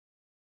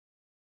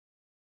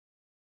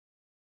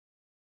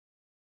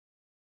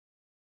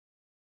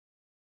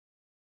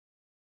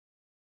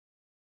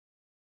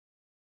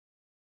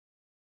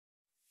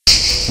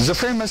The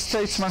famous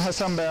statesman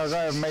Hasan Bey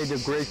Aghayev made a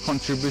great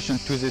contribution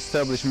to the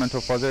establishment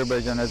of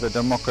Azerbaijan as a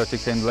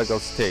democratic and legal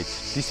state.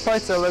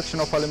 Despite the election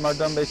of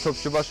Alimardan Bey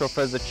Topçubaşov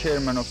as the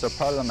chairman of the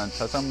parliament,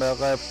 Hasan Bey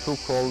Aghayev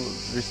took all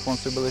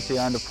responsibility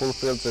and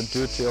fulfilled the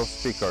duty of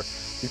speaker.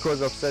 Because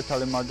of that,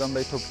 Alimardan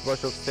Bey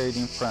Topçubaşov stayed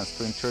in France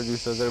to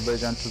introduce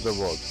Azerbaijan to the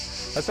world.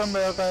 Hasan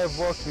Bey Aghayev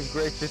worked with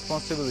great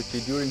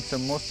responsibility during the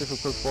most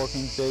difficult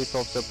working days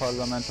of the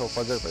parliament of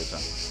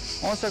Azerbaijan.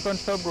 On 2nd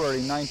February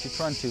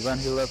 1920, when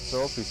he left the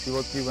office, he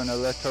was given a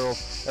letter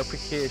of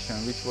appreciation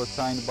which was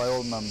signed by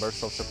all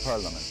members of the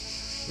parliament.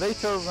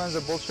 Later, when the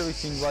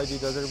Bolsheviks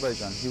invaded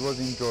Azerbaijan, he was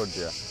in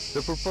Georgia.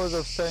 The purpose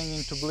of staying in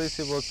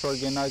Tbilisi was to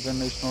organize a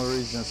national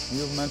resistance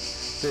movement,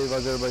 save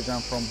Azerbaijan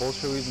from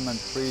Bolshevism and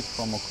free it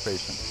from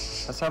occupation.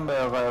 Hasan Bey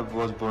Aghayev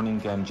was born in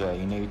Ganja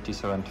in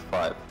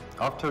 1875.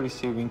 After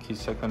receiving his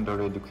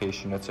secondary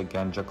education at the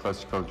Ganja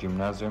Classical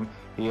Gymnasium,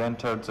 he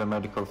entered the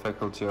medical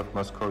faculty of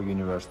Moscow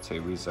University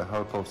with the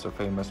help of the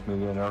famous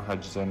millionaire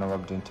Haji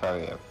Zeynalabdin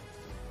Taghiyev.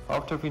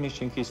 After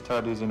finishing his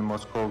studies in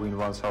Moscow in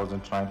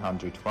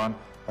 1901,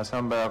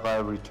 Hasan Bey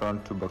Aghayev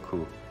returned to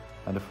Baku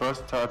and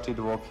first started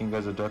working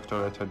as a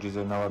doctor at Haji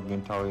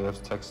Zeynalabdin Taghiyev's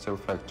textile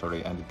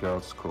factory and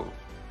girls' school.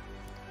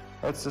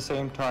 At the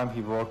same time, he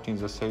worked in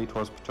the state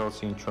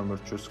hospitals in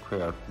Chomurchu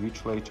Square,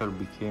 which later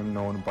became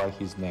known by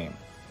his name.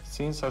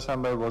 Since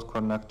Hasan Bey was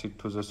connected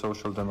to the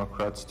Social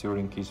Democrats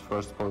during his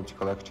first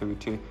political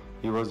activity,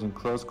 he was in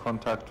close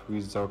contact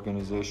with the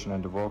organization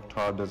and worked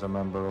hard as a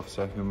member of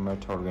the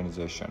Hümmet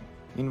organization.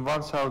 In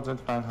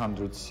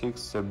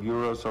 1906, the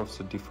bureaus of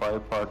the Difai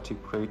party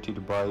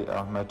created by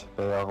Ahmet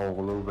Bey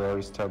Ağaoğlu were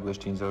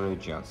established in the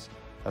regions.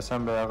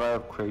 Hasan Bey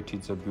Aghayev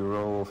created the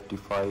Bureau of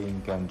Difai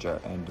in Ganja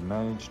and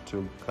managed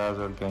to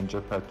gather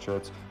Ganja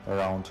patriots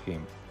around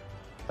him.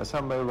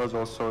 Hasan Bey was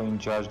also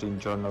engaged in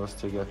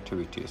journalistic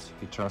activities.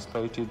 He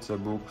translated the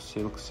book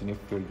Silk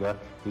Sinifirga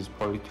with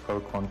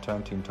political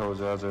content into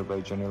the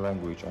Azerbaijani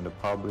language and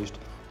published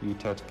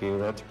it at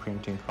Gayret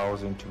Printing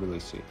House in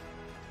Tbilisi.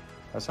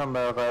 Hasan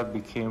Bey Aghayev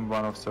became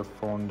one of the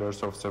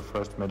founders of the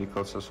first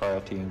medical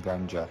society in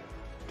Ganja.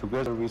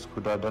 Together with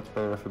Kudadat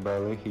Bey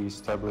Refibeyli, he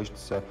established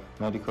the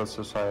medical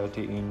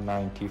society in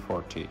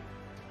 1940.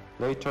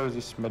 Later,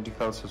 this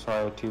medical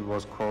society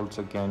was called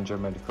the Ganja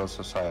Medical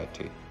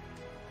Society.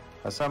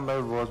 Hasan Bey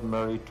was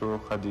married to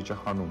Khadija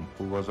Hanum,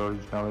 who was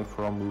originally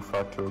from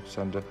Urfa, Turks,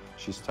 and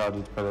she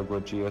studied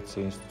pedagogy at the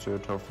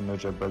Institute of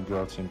Nöcebe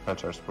Girls in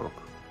Petersburg.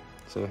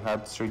 They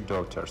had three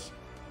daughters,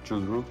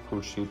 Gülru,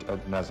 Khurshid,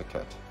 and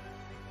Nazaket.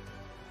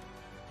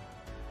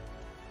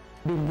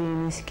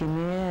 Bildiğiniz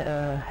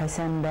gibi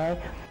Hasan Bey.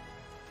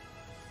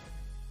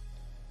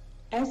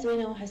 As we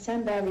know,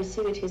 Hasan Bey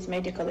received his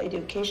medical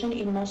education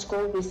in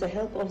Moscow with the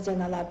help of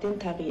Zeynalabdin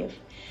Taghiyev,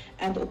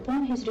 and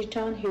upon his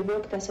return he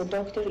worked as a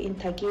doctor in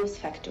Taghiyev's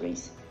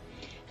factories.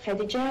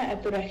 Khadija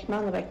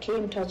Abdurrahmanova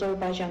came to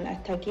Azerbaijan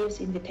at Taghiyev's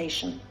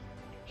invitation.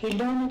 He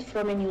learned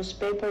from a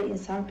newspaper in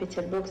St.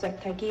 Petersburg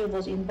that Taghiyev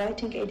was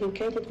inviting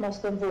educated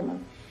Muslim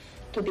women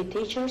to be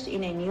teachers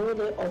in a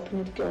newly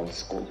opened girls'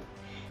 school.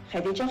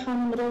 Khadija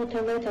Hanım wrote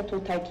a letter to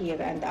Taghiyev,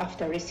 and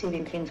after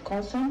receiving his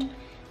consent,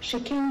 she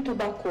came to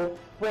Baku,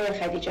 where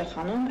Khadija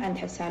Hanım and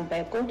Hasan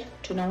Bey got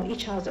to know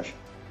each other.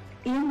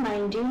 In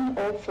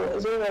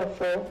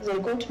 1904, they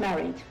got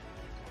married.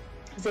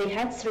 They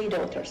had three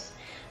daughters.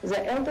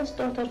 The eldest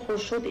daughter,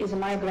 Khurshid, is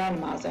my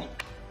grandmother.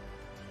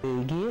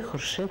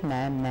 Khurshid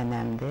mənim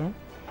nənəmdir.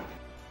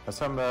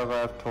 Hasan Bey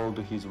Aghayev told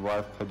his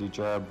wife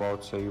Khadija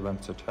about the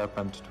events that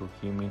happened to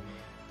him in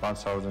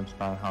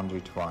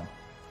 1901.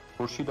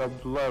 Khurshid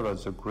Abdullayeva,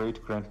 the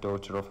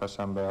great-granddaughter of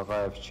Hasan Bey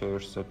Aghayev,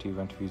 shares that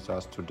event with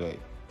us today.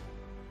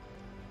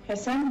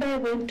 Hasan Bey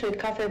went to a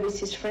cafe with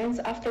his friends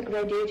after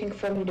graduating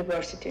from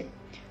university.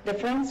 The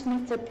friends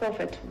met the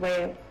prophet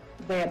were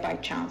there by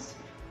chance,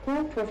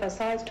 who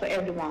prophesied to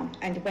everyone,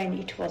 and when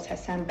it was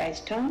Hasan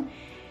Bey's turn,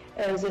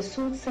 the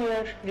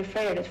soothsayer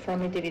refrained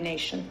from a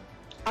divination.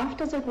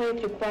 After the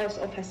great request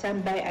of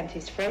Hasan Bey and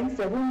his friends,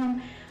 the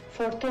woman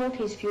foretold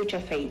his future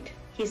fate.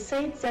 He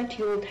said that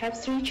he would have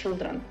three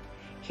children.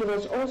 He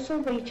was also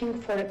waiting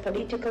for a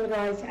political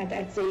rise, and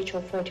at the age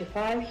of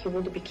 45 he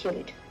would be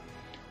killed.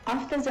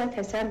 After that,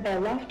 Hasan Bey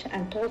laughed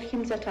and told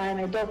him that I am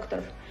a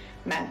doctor.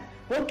 Man,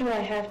 what do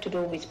I have to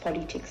do with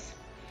politics?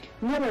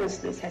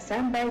 Nevertheless,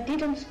 Hasan Bey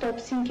didn't stop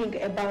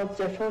thinking about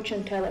the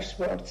fortune teller's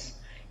words.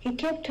 He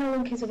kept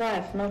telling his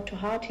wife not to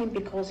hurt him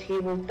because he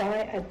would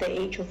die at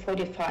the age of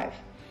 45.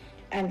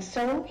 And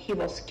so he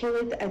was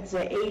killed at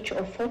the age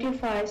of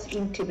 45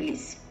 in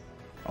Tbilisi.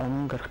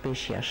 Onun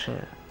 45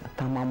 yaşı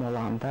tamam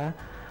olanda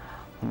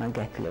onu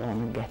qətlə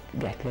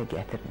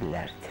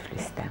gətirdilər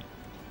Tiflisdən.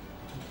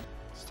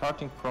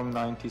 Starting from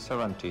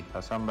 1970,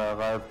 Hasan Bey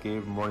Aghayev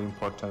gave more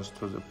importance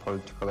to the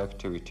political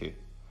activity.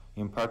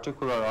 In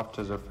particular,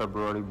 after the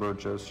February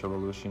Bourgeois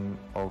Revolution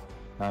of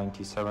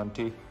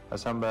 1970,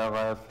 Hasan Bey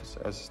Aghayev's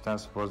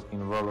assistance was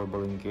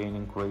invaluable in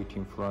gaining great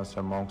influence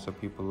among the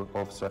people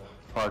of the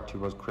party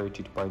was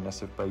created by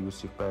Nasif Bey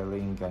Yusufbeyli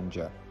in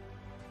Ganja.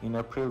 In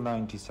April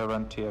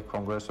 1970, a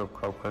Congress of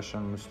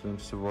Caucasian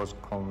Muslims was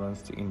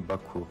convened in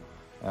Baku.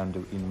 and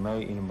in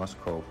May in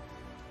Moscow.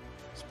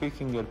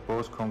 Speaking at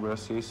both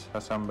congresses,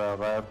 Hasanbey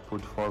Aghayev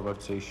put forward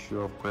the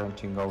issue of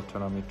granting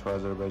autonomy to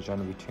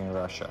Azerbaijan within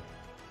Russia.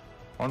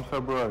 On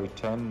February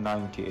 10,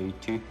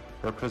 1980,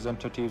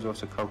 representatives of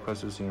the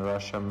Caucasus in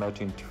Russia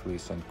met in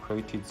Tiflis and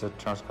created the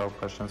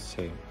Transcaucasian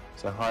Sejm,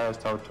 the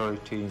highest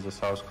authority in the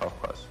South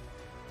Caucasus.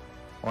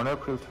 On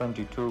April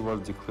 22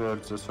 was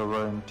declared the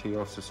sovereignty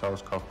of the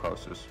South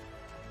Caucasus.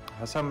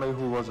 Hasanbey,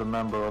 who was a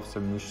member of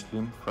the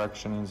Muslim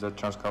fraction in the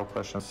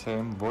Transcaucasian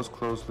Sejm, was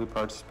closely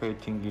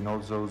participating in all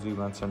those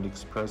events and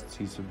expressed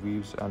his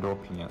views and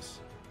opinions.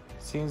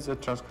 Since the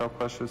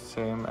Transcaucasian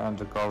Sejm and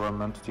the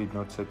government did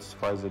not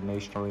satisfy the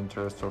national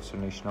interests of the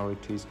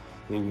nationalities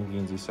living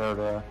in this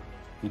area,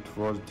 it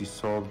was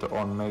dissolved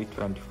on May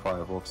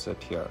 25 of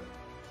that year.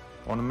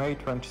 On May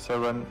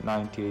 27,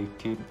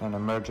 1980, an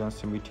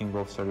emergency meeting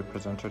of the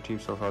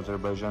representatives of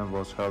Azerbaijan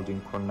was held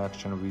in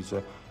connection with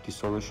the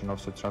dissolution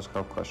of the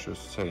Transcaucasian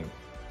Sejm.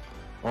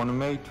 On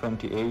May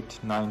 28,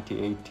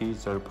 1980,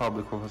 the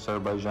Republic of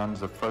Azerbaijan,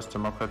 the first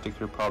democratic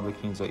republic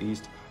in the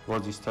East,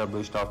 was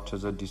established after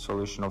the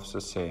dissolution of the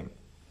Sejm.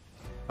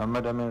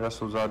 Mehmed Emin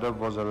Rasulzadeh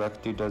was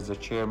elected as the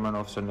chairman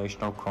of the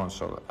National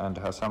Council, and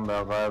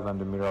Hasanbey Aghayev and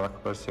Miral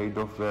Akbar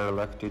Seidov were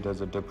elected as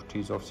the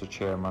deputies of the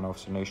chairman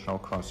of the National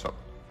Council.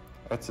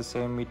 At the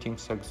same meeting,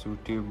 the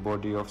executive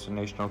body of the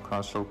National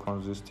Council,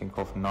 consisting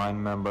of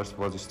 9 members,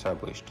 was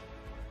established,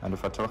 and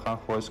Fatılhan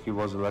Khoyski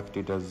was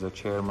elected as the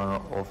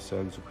chairman of the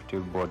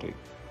executive body.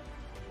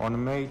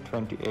 On May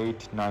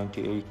 28,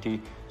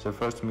 1980, the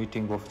first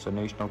meeting of the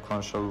National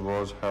Council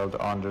was held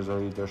under the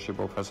leadership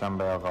of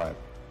Hasanbey Aghayev.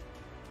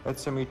 At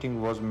the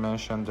meeting was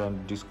mentioned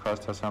and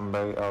discussed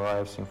Hasanbey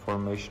Aghayev's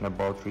information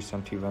about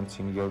recent events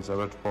in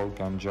Yelzavetpol,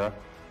 Ganja.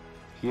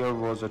 Here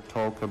was a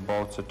talk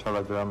about the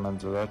telegram and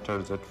the letter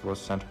that was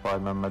sent by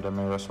Mehmed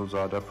Emin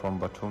Rasulzadeh from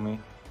Batumi.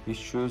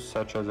 Issues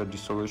such as the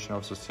dissolution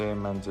of the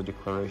Sejm and the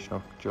declaration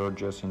of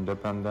Georgia's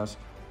independence,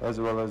 as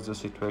well as the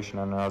situation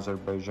in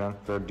Azerbaijan,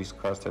 were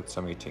discussed at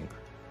the meeting.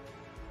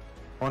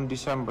 On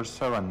December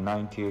 7,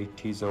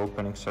 1980, the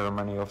opening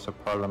ceremony of the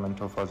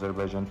Parliament of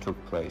Azerbaijan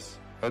took place.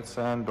 At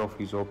the end of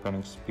his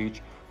opening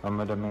speech,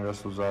 Mehmed Emin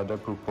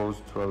Rasulzadeh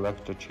proposed to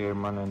elect a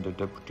chairman and a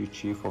deputy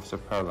chief of the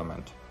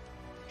parliament.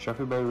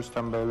 Shafibey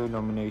Rustambeyli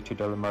nominated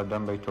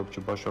Alimardan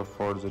Topçubaşov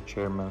for the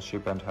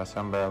chairmanship and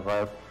Hasanbey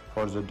Aghayev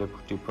for the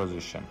deputy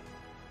position,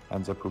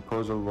 and the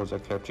proposal was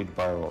accepted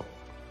by all.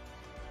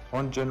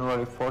 On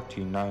January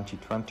 14,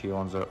 1920,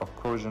 on the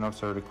occasion of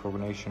the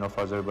recognition of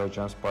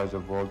Azerbaijan by the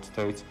world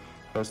states,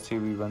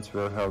 festive events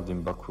were held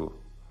in Baku.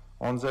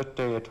 On that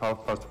day at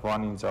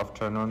 1:30 in the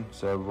afternoon,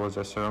 there was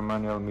a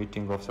ceremonial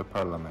meeting of the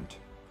parliament.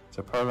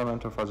 The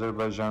Parliament of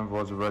Azerbaijan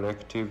was very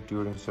active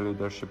during the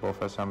leadership of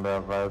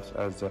Hasanbey Aghayev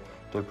as the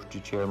deputy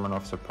chairman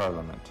of the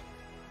parliament.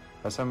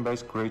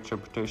 Hasanbey's great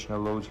reputation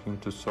allowed him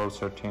to solve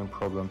certain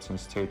problems in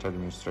state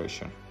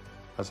administration.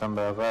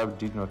 Hasanbey Aghayev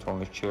did not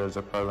only chair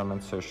the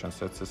parliament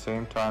sessions, at the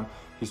same time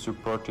he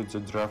supported the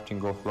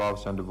drafting of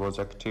laws and was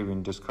active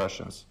in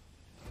discussions.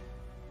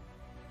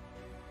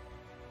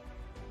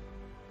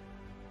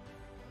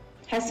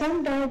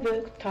 Hasanbey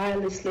worked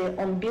tirelessly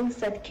on bills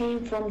that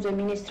came from the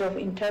Ministry of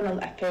Internal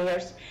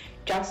Affairs,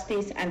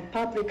 Justice and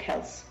Public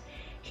Health.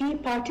 He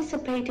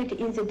participated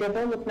in the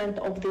development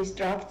of these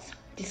drafts,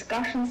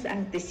 discussions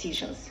and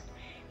decisions.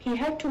 He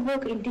had to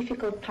work in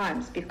difficult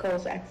times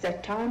because at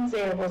that time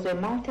there was a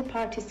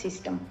multi-party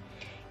system.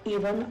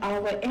 Even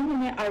our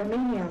enemy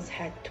Armenians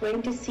had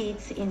 20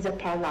 seats in the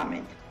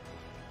parliament.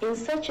 In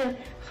such a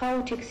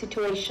chaotic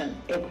situation,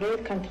 a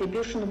great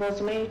contribution was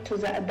made to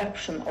the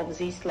adoption of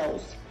these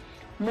laws.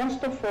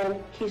 Most of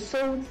all, he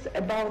thought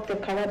about the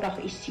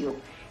Karabakh issue.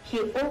 He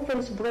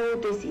always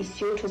brought this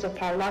issue to the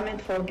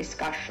parliament for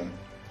discussion.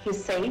 He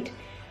said,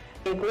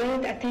 a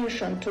great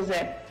attention to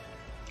the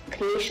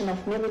creation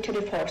of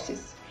military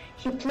forces.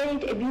 He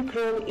played a big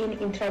role in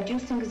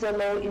introducing the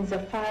law in the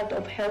field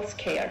of health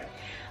care.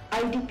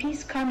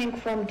 IDPs coming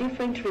from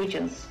different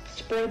regions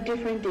spread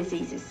different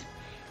diseases.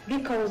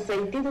 Because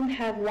they didn't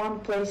have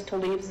one place to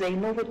live, they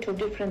moved to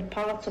different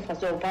parts of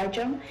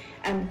Azerbaijan,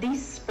 and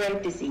this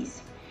spread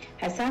disease.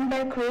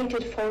 Hasanbey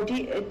created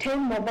 10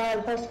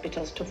 mobile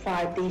hospitals to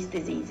fight these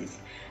diseases.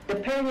 The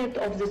period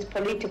of this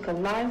political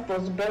life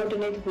was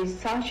burdened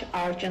with such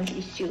urgent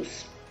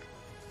issues.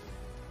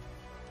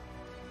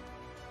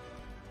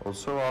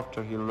 Also,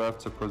 after he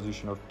left the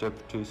position of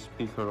deputy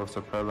speaker of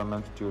the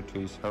parliament due to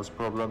his health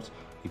problems,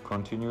 he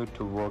continued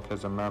to work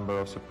as a member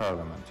of the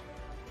parliament.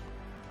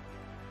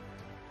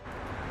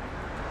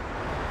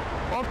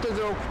 After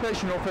the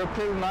occupation of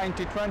April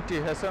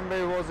 1920,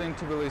 Hasanbey was in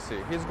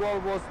Tbilisi. His goal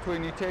was to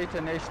initiate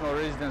a national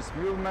resistance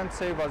movement,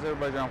 save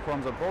Azerbaijan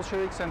from the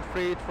Bolsheviks and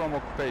free it from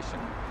occupation.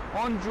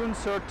 On June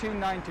 13,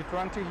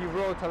 1920, he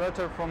wrote a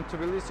letter from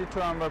Tbilisi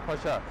to Enver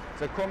Pasha,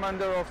 the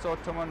commander of the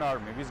Ottoman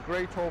army, with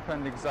great hope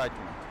and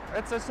excitement.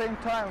 At the same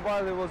time,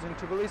 while he was in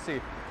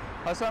Tbilisi,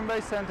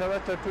 Hasanbey sent a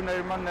letter to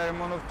Neriman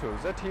Nerimanov too,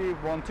 that he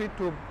wanted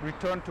to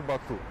return to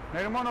Baku.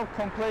 Nerimanov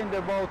complained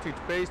about it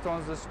based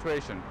on the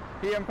situation.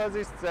 He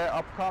emphasized the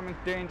upcoming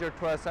danger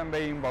to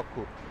Hasanbey in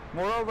Baku.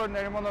 Moreover,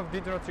 Nerimanov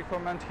did not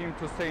recommend him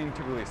to stay in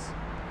Tbilisi.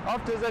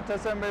 After that,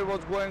 Hasan Bey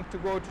was going to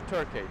go to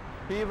Turkey.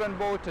 He even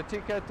bought a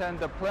ticket and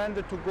planned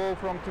to go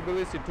from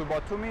Tbilisi to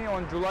Batumi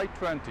on July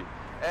 20,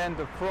 and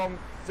from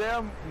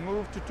there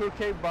moved to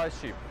Turkey by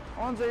ship.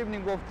 On the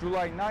evening of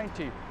July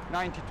 90,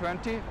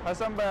 1920,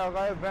 Hasan Bey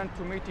Aghayev went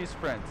to meet his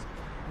friends.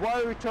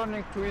 While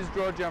returning to his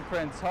Georgian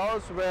friend's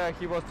house, where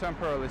he was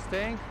temporarily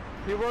staying,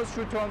 he was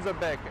shot on the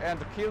back and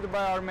killed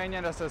by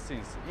Armenian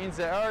assassins in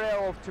the area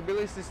of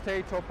Tbilisi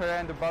State Opera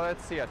and Ballet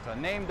Theatre,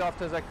 named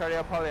after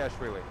Zakaria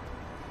Paliashvili.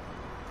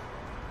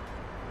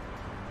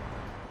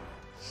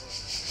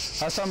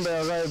 Hasan Bey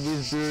Aghayev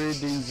is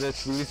buried in the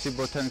Tbilisi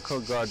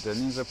Botanical Garden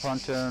in the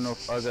pantheon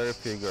of other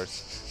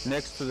figures,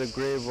 next to the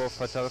grave of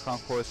Fatalkhan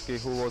Khorsky,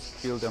 who was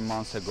killed a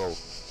month ago.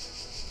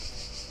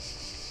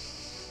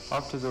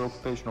 After the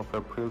occupation of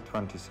April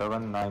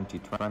 27,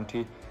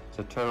 1920,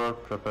 the terror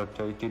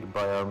perpetrated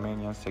by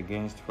Armenians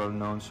against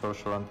well-known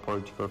social and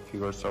political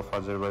figures of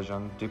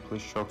Azerbaijan deeply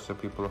shocks the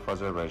people of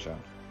Azerbaijan.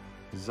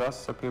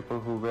 Thus, the people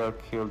who were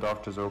killed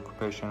after the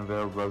occupation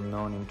were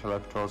well-known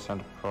intellectuals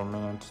and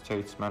prominent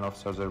statesmen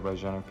of the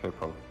Azerbaijani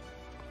people.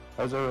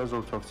 As a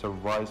result of the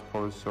wise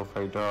policy of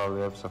Heydar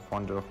Aliyev, the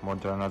founder of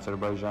modern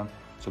Azerbaijan,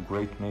 the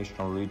great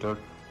national leader,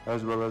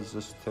 as well as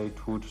the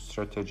statehood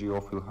strategy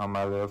of Ilham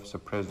Aliyev, the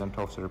president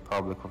of the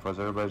Republic of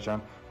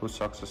Azerbaijan, who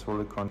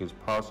successfully continued his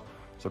path,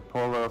 the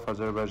power of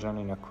Azerbaijan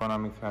in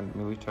economic and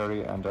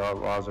military and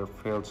all other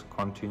fields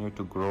continued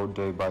to grow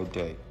day by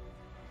day.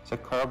 The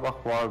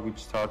Karabakh War, which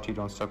started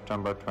on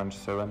September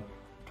 27,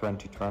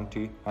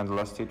 2020 and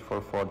lasted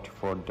for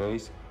 44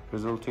 days,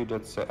 resulted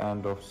at the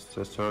end of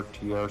the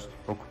 30 years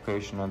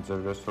occupation and the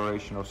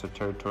restoration of the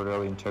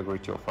territorial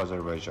integrity of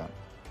Azerbaijan.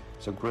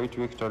 The great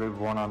victory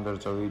won under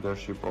the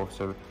leadership of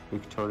the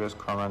victorious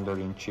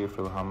commander-in-chief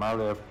Ilham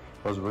Aliyev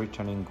was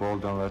written in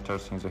golden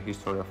letters in the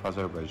history of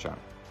Azerbaijan.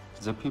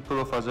 The people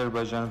of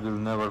Azerbaijan will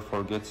never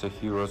forget the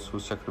heroes who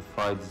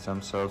sacrificed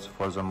themselves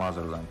for the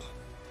motherland.